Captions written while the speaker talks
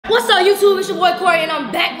What's up, YouTube? It's your boy Corey, and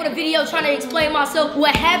I'm back with a video trying to explain myself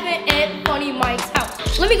what happened at Funnymike's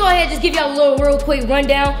house. Let me go ahead and just give y'all a little real quick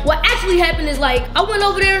rundown. What actually happened is like I went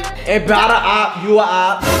over there. About a op, you a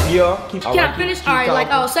op. Yeah. Can I finish? All right, like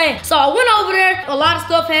I was saying. So I went over there. A lot of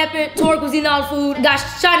stuff happened. Torque was eating all the food. Got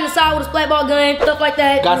shot in the side with a splat ball gun. Stuff like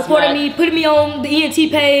that. Reported me, putting me on the ENT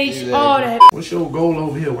page. All that. What's your goal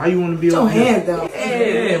over here? Why you want to be over here? Hands down.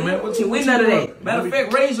 Yeah, man. What you none of that? Matter of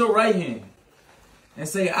fact, raise your right hand and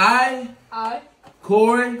say I,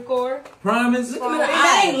 Corey, promise. Look at me,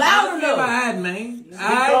 that ain't loud enough. I, man.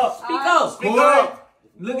 Speak up.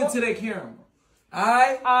 Look into that camera.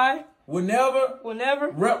 I will never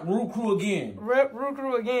rep Root Crew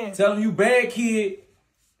again. Tell them you bad kid.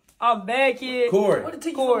 I'm bad kid. Corey. What did it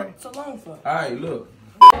take you so long for? Alright, look.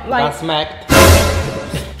 Got smacked.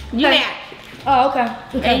 Yeah. Oh, okay.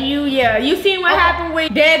 And you seen what happened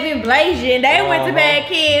with Devin Blasian. They went to Bad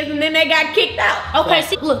Kids and then they got kicked out. Okay,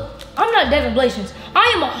 see, look, I'm not Devin Blasian.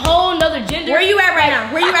 I am a whole nother gender. Where you at right now?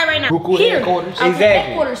 Here. Headquarters. Okay, Exactly.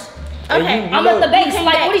 headquarters. Okay. I'm at the base.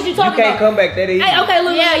 Like, what did you talking about? You can't come back that easy. Hey, okay,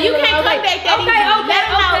 look. Yeah, you can't come back that easy.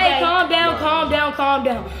 Okay. Calm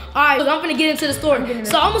down. All right, look, I'm gonna get into the story.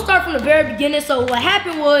 So I'm gonna start from the very beginning. So what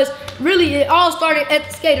happened was, really, it all started at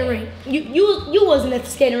the skating rink. You wasn't at the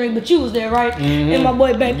skating rink, but you was there, right? And my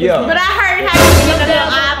boy Bank. Yeah. But I heard how you did the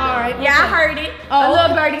All right. Yeah, I heard it. A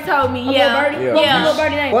little birdie told me. A little birdie? Yeah. What's the little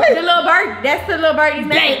birdie name? What? The little birdie. That's the little birdie's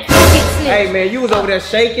name. Hey man, you was over there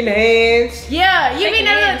shaking hands. Yeah, you mean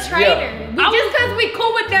that little traitor. Yeah. Just because we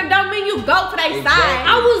cool with them don't mean you go to their side.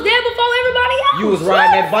 I was there before everybody else. You was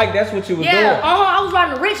riding that bike. That's what you was doing. I was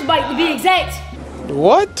riding a rich bike to be exact.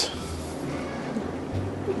 What?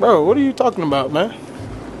 Bro, what are you talking about, man?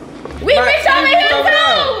 We rich over here over too.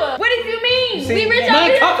 there. What did you mean? See, We rich man, over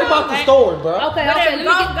here talk too. about the story, bro. Okay, Whatever,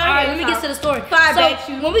 let me get to the story.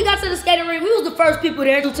 So when we got to the skating rink, we was the first people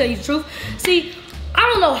there, to tell you the truth. See, I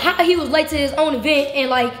don't know how he was late to his own event, and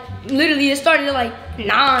like literally it started at like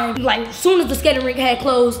 9, like as soon as the skating rink had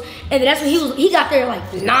closed, and then that's when he got there like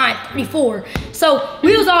 9:34. So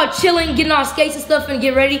we was all chilling, getting our skates and stuff and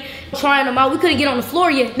get ready, trying them out. We couldn't get on the floor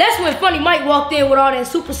yet. That's when Funnymike walked in with all that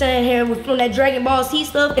Super Saiyan hair from that Dragon Ball Z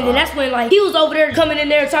stuff, and then that's when like he was over there coming in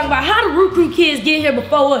there talking about how the Root Crew kids get here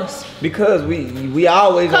before us. Because we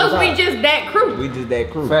always. Because we just that crew. We just that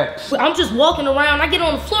crew. Facts. I'm just walking around. I get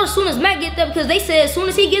on the floor as soon as Matt get there because they said as soon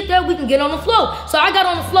as he get there, we can get on the floor. So I got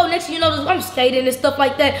on the floor. Next thing you know, I'm skating and stuff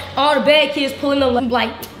like that. All the bad kids pulling up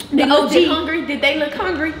like the OG. Hungry? Did they look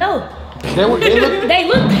hungry? No. They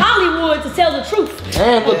Looked Hollywood to tell the truth.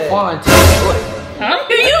 and look fine too. Huh?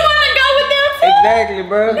 Do you want to go with them too? Exactly,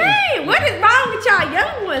 bro. Dang, what is wrong with y'all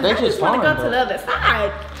young ones? They I just just want to fine, go bro. to the other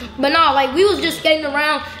side. But no, like we was just skating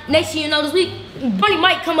around. Next thing you know, this week,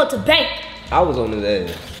 Funnymike come up to Bank. I was on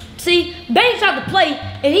his ass. See, Bank tried to play,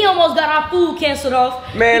 and he almost got our food canceled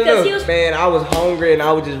off. Man, because look, man, I was hungry and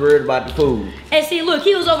I was just worried about the food. And see, look,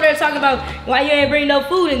 he was over there talking about why you ain't bring no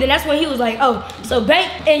food, and then that's when he was like, oh, so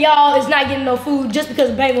Bank and y'all is not getting no food just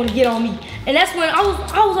because Bank want to get on me. And that's when I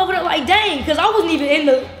was over there like, dang, because I wasn't even in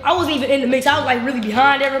the mix. I was like really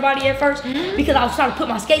behind everybody at first because I was trying to put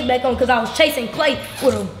my skates back on because I was chasing Clay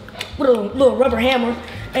with a little rubber hammer.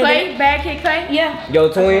 And Clay, bad kid Clay? Yeah. Yo,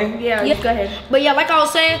 twin? Yeah, go ahead. But yeah, like I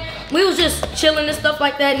was saying, we was just chilling and stuff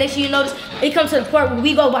like that. Next thing you notice, it comes to the part where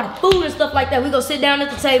we go buy the food and stuff like that. We go sit down at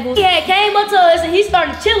the table. He had came up to us and he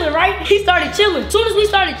started chilling, right? He started chilling. As soon as we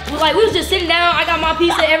started, like we was just sitting down. I got my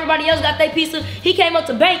pizza, everybody else got their pizza. He came up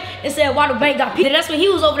to Bank and said, why the Bank got pizza? And that's when he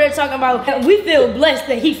was over there talking about, we feel blessed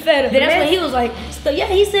that he fed us. Then that's when he was like, so yeah,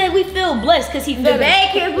 he said we feel blessed because he fed us. The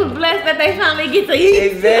bad kids was blessed that they finally get to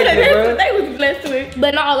eat. Exactly, That's bro. what they was blessed with.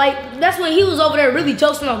 But no, like, that's when he was over there really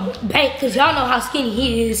joking on Bank because y'all know how skinny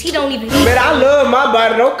he is. He don't even eat. Man, I love my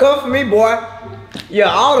body. Don't come for me, boy.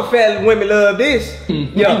 Yeah, all the fat women love this.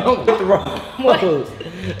 Yeah, with the wrong.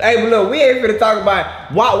 Hey, but look, we ain't finna talk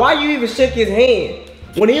about why you even shook his hand.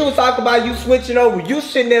 When he was talking about you switching over, you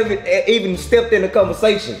shouldn't have even stepped in the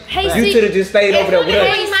conversation. Hey, you see, should have just stayed over there with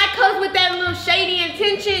us. When my coach with that little shady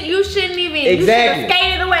intention, you shouldn't even. Exactly. You should have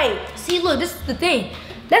skated away. See, look, this is the thing.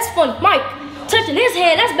 That's funny. Mike, touching his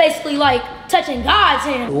hand, that's basically like touching God's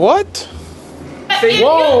hand. What? See,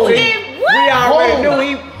 Whoa. we already knew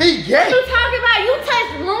he What you talking about? You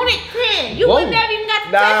touched Rooney hand. You would never even got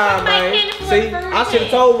to touch my hand before See, I should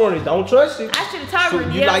have told Rooney, don't trust you. I should have told So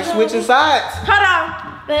Rooney. you like switching sides. Hold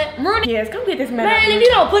on. Rooney, yes, come get this man. Man, if you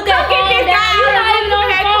don't put that phone down, you're not even on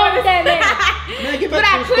the phone with that man. Man, get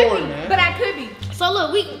back to the story, man. But I could be. So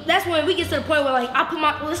look, that's when we get to the point where like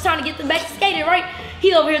it's time to get back to skating, right?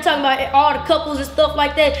 He over here talking about all the couples and stuff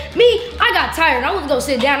like that. Me, I got tired. I was gonna go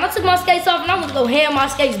sit down. I took my skates off and I was gonna hand my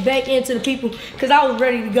skates back into the people because I was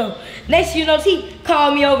ready to go. Next thing you know, he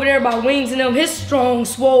called me over there about wings and them. His strong,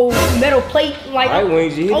 swole metal plate. Like, All right,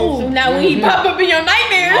 wings, you oh, Now when he pop up in your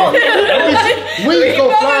nightmares. We go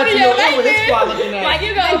fly to your nightmares. over this fly looking at. like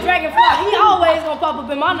you go dragonfly. He always gonna pop up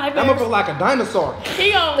in my I'm nightmares. gonna look like a dinosaur.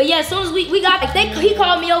 But yeah, as soon as we got, he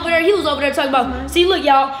called me over there. He was over there talking about, see, look,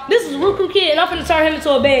 y'all, this is Ruku kid, and I'm finna turn him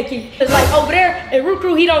into a bad kid. It's like over there at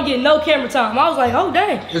Ruku, he don't get no camera time. I was like, oh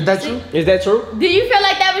dang. Is that true? Is that true? Do you feel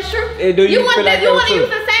like that was true? Do you want feel like you that was want to true? use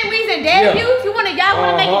the same reason Dad used? You want to y'all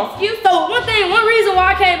want to make an excuse? So one reason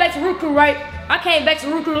why I came back to Ruku, right? I came back to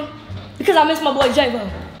Ruku because I miss my boy J-Bo.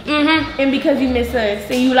 And because you miss us,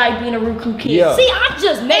 and you like being a Ruku kid. Yeah. See, I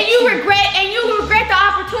just met And you regret the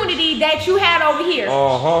opportunity that you had over here.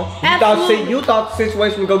 Absolutely. You thought the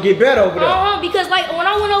situation would go get better over there. Because like when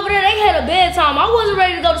I went over there, they had a bedtime. I wasn't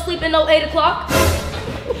ready to go to sleep at no 8 o'clock.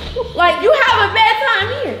 Like You have a bad time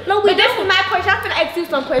here. No, we but this don't. is my question. I'm gonna ask you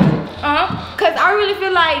some questions. Cause I really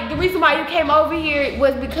feel like the reason why you came over here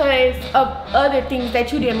was because of other things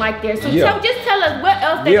that you didn't like there. So just tell us what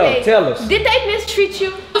else they tell us. Did they mistreat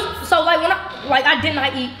you? So like when I did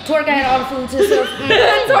not eat. Torga had all the food to himself.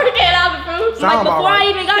 Torga had all the food. Like before I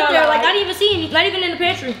even got there, like I didn't even see any, not even in the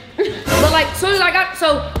pantry. But like as soon as I got,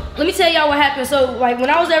 so let me tell y'all what happened. So like when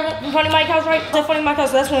I was at Funnymike house, right? At Funnymike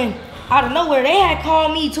house, that's when out of nowhere they had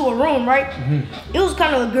called me to a room, right? It was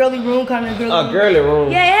kind of a girly room, Girly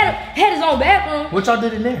room. Yeah, it had his own bathroom. What y'all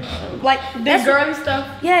did in there? Like That's girly stuff.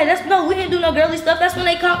 Yeah, we didn't do no girly stuff. That's when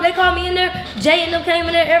they called me in there. Jay and them came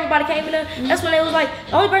in there. Everybody came in there. That's when they was like,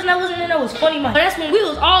 the only person that wasn't in there was Funnymike. But that's when we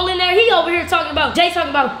was all in there. He over here talking about, Jay talking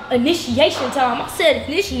about initiation time. I said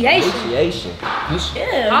initiation.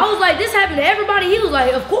 Yeah. I was like, this happened to everybody. He was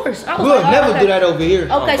like, of course. I was We'll like, never okay. do that over here.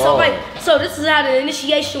 Okay, so this is how the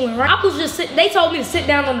initiation went, right? I was just they told me to sit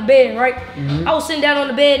down on the bed, right? I was sitting down on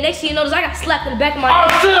the bed. Next thing you notice, I got slapped in the back of my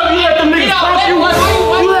head. You let them niggas punk you.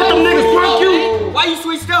 You let them niggas punk you. Why you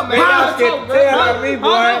switched up, man? Tell me, boy.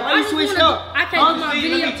 Why you switched up? I can't do my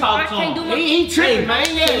video. I can't do my. He tripping, man.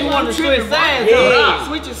 Yeah, You want to switch sides? Yeah.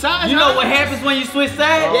 Switching sides. You know what happens when you switch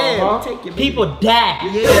sides? Yeah. Take your People die.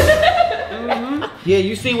 Yeah,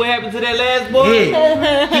 you see what happened to that last boy?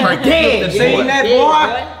 Right there. Seen that,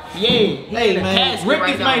 boy? Yeah. Hey man, rip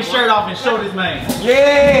this man's shirt off and show this man.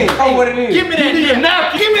 Yeah. Know what it is. Give me that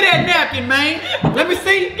napkin. Give me that napkin, man. Let me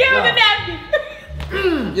see. Give him the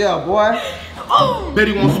napkin. Yeah, boy. Bet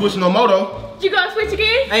he won't switch no more though. You gonna switch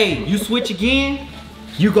again? Hey, you switch again,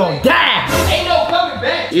 you gon' die. Ain't no coming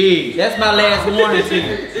back. Yeah. That's my last warning to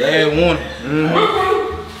you. Last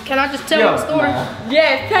one. Can I just tell my story?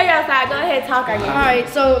 Yes, tell your side. Go ahead, talk again. Alright,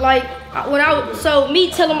 so like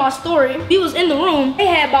me telling my story, he was in the room. They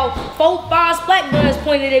had about 4, 5 splat guns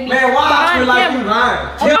pointed at me. Man, why I behind feel the like camera. you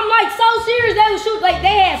lying? I'm like so serious they would shoot like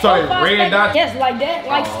they had 4, 5 Sorry, red splat dot? Yes, like that.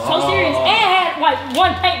 Like so serious. And had like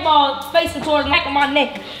one paintball facing towards the back of my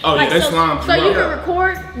neck. Oh like, yeah, that's slime. So you can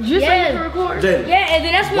record? Just so you can record? Yeah, and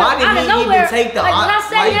then that's when Why out did of he nowhere, even take the like when I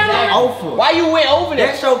sat down on the offer? Why you went over there?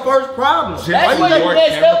 That's your first problem. That's Why why you you work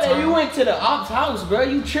messed camera up and time? you went to the ops house, bro.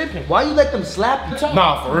 You tripping. Why you let them slap you?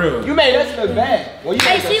 Nah, for real. You made us look bad. Well, you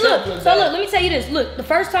Hey, made see, yourself look. look So bad. look, let me tell you this. Look, the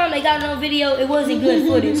first time they got it on video, it wasn't good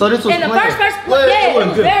footage. So this was and the planned. first person, Well, it yeah, it wasn't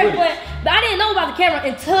was good very footage. planned. But I didn't know about the camera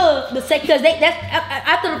until the second, because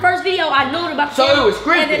after the first video, I knew about the So it camera. was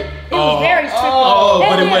scripted? And it was very scripted. Oh,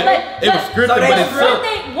 And but then, it was scripted, So but they it's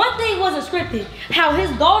scripted. one thing wasn't scripted. How his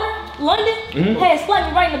daughter, London, had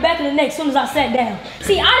slapped me right in the back of the neck as soon as I sat down.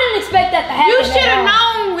 See, I didn't expect that to happen. You at should have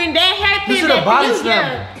all. known when that happened. You should have that body you-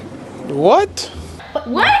 slammed. What?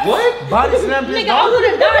 What? What? Body slam his Nigga, I would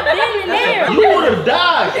have died then and there. You would have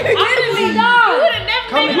died. I would have You died. would have never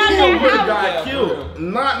Come made here, it out you of would that have house. died killed.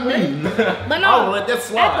 Not me. But no, I would let that after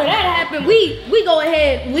slide. that happened, we go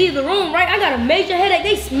ahead, leave the room, right? I got a major headache.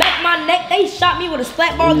 They smacked my neck. They shot me with a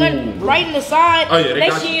splat ball gun right in the side. Oh, yeah, they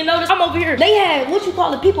Next got thing you. you notice, I'm over here. They had, what you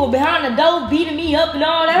call it, people behind the door beating me up and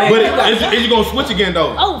all that. But is you gonna switch again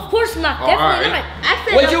though? Oh, of course not. Oh, Definitely alright. not. I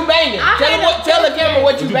said, What you banging? I Tell had him what. Tell the camera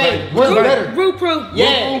what you banging. What's better? Root proof.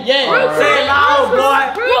 Yeah, yeah. Say it loud,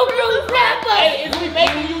 boy. Root proof rapper. Hey, is we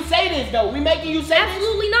making you say this though? We making you say this?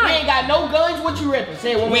 Absolutely not. We ain't got no guns. What you repping?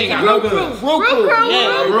 Say it one more We ain't time. got no guns. Real crew.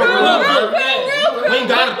 Yeah. Real crew. We ain't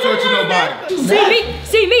gotta touch nobody.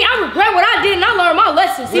 See me, I regret what I did and I learned my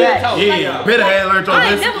lesson. See, Yeah. Yeah, better have learned your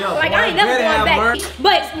I ain't lesson. never, I ain't never going back.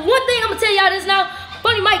 But one thing I'm gonna tell y'all this now.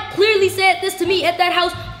 Funnymike clearly said this to me at that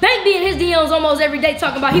house. Bank be in his DMs almost every day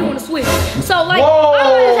talking about he want to switch. So like,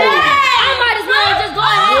 I might as well just go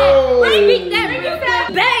ahead. Let me beat that real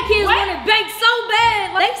quick. Bad kids want to bank so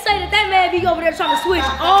bad. Like, they say that man be over there trying to switch.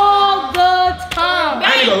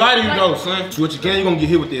 go, son. Switch again, you gonna get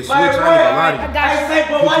hit with this switch. I ain't Wait, gonna lie to you. got Hey, say,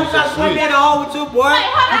 boy, why you trying to swing me in the hole with you, boy? Wait,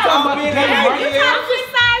 hold You on. talking about being in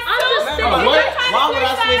the I'm Why would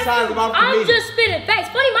I switch sides about I'm me? just spitting facts.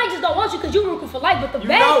 Funnymike just don't want you because you rooting for life, but the You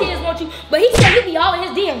bad know. kids want you. But he said he be all in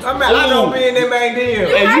his DMs. I mean, I don't be in that man DM.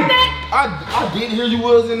 You heard that? I did hear you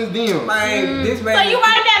was in his DM. Man, this man. So you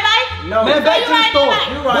writing that, Mike? No. Man, back to the story.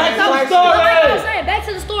 You right. Like I was saying, back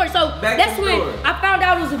to the story. So Back to that's the when story. I found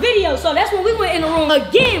out it was a video. So that's when we went in the room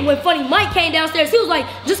again when Funnymike came downstairs. He was like,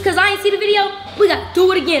 just because I ain't see the video, we got to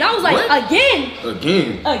do it again. I was like, What? again?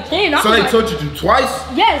 Again. I So was they like, tortured you twice?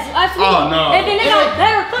 yes, absolutely. Oh, no. And then they got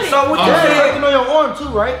better footage. So what you saying on your arm too,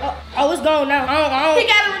 right? Oh, it's gone now. I He don't.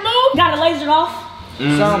 got it removed? Got to laser it off.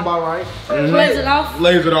 Sound about right. Laser it off.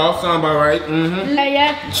 Lays it off, sound about right. Mm-hmm.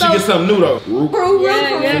 Yeah. She get something new though.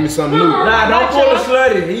 Give me something new. Nah, don't pull a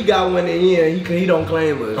slutty. He got one in here. He don't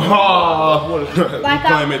claim us. Oh, Like you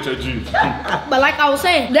claim at your juice. But like I was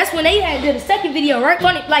saying, that's when they had did the second video, right?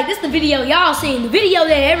 Funny, like this the video y'all seen. The video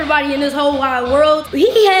that everybody in this whole wide world.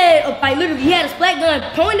 He had like literally he had a splat gun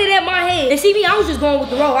pointed at my head. And see me, I was just going with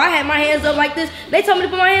the roll. I had my hands up like this. They told me to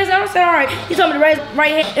put my hands down. I said, all right. He told me to raise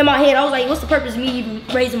right hand in my head. I was like, what's the purpose of me even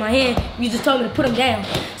raising my hand? You just told me to put them down.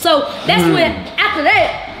 So that's when after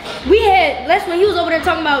that. That's when he was over there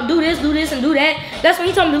talking about do this, and do that. That's when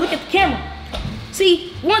he told me to look at the camera.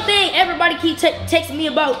 See, one thing everybody keep texting me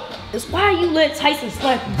about is why you let Tyson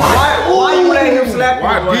slap you? Why you let him slap you?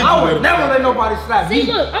 Why bro? did you I let would him never slap let nobody slap See,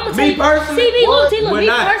 me. look, I'm gonna tell Me you. personally, See, look, would me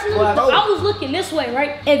not. personally, Well, I I was looking this way,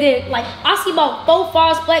 right? And then, like, I see about 4,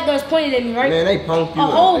 5 splat guns pointed at me, right? Man, they punked you. A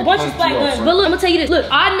up. whole They bunch of punked splat you up, guns. son. But look, I'm gonna tell you this. Look,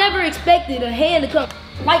 I never expected a hand to come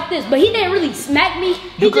like this, but he didn't really smack me.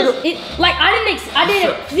 He just, like, I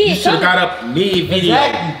didn't see You it should have coming. got up mid-video.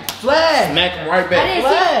 Exactly. Flag. Smack him right I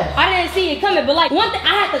back. didn't see it coming, but like one thing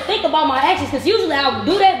I had to think about my actions because usually I would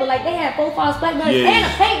do that, but like they had 4, 5 splat guns Yeah. and a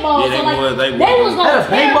paintball, Yeah, so like they they was gonna Had a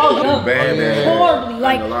tear paintball? me up Bad, man. horribly.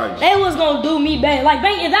 Like I ain't gonna lie. they was gonna do me bad. Like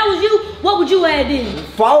bang, if that was you, what would you have did?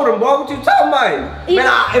 Fold him, boy. What you talking about? Either-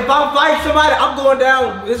 Man, if I fight somebody, I'm going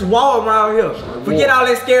down this wall around here. Forget all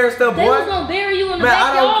that scary stuff, They was boy. gonna bury you in the Man,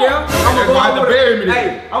 I don't care. backyard. I'm gonna go Why out to with bury a, me then?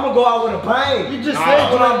 hey, I'm gonna go out with a bang. You just Nah. said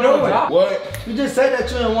you What I'm ain't want doing. to die. What? You just said that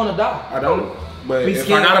you didn't want to die. I don't. But Be if I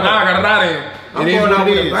scared. gotta die, I gotta die then. I'm It is going what out it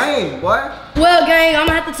with a is. bang, boy. Well, gang, I'm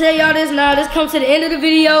gonna have to tell y'all this now. This comes to the end of the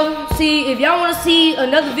video. See, if y'all wanna see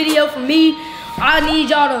another video from me, I need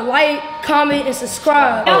y'all to like, comment, and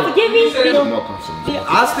subscribe. Y'all forgive me?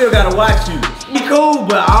 I still gotta watch you. You cool,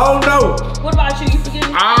 but I don't know. What about you? You forgive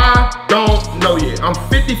me? I don't know yet. I'm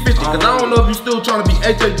 50-50 because I don't know if you still trying to be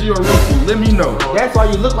HAG or Roku. Let me know. That's why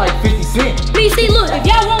you look like 50 Cent. PC, look, if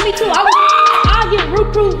y'all want me to, I'll get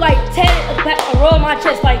root proof, like tatted around my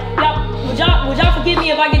chest. Like, y'all, would y'all forgive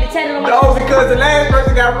me if I get it tatted on my chest? No, because the last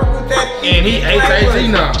person got root with that. And he HAG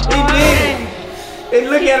now. He did. And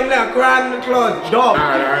look at him now, crying in the closet. Dog.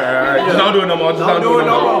 Alright. Just don't do it no more. Just don't do it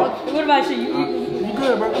no more. What about you? You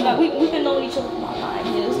good, bro? Like, we've been knowing each other for about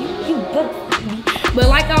 9 years. You better forgive me. But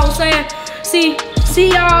like I was saying,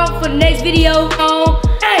 see y'all for the next video.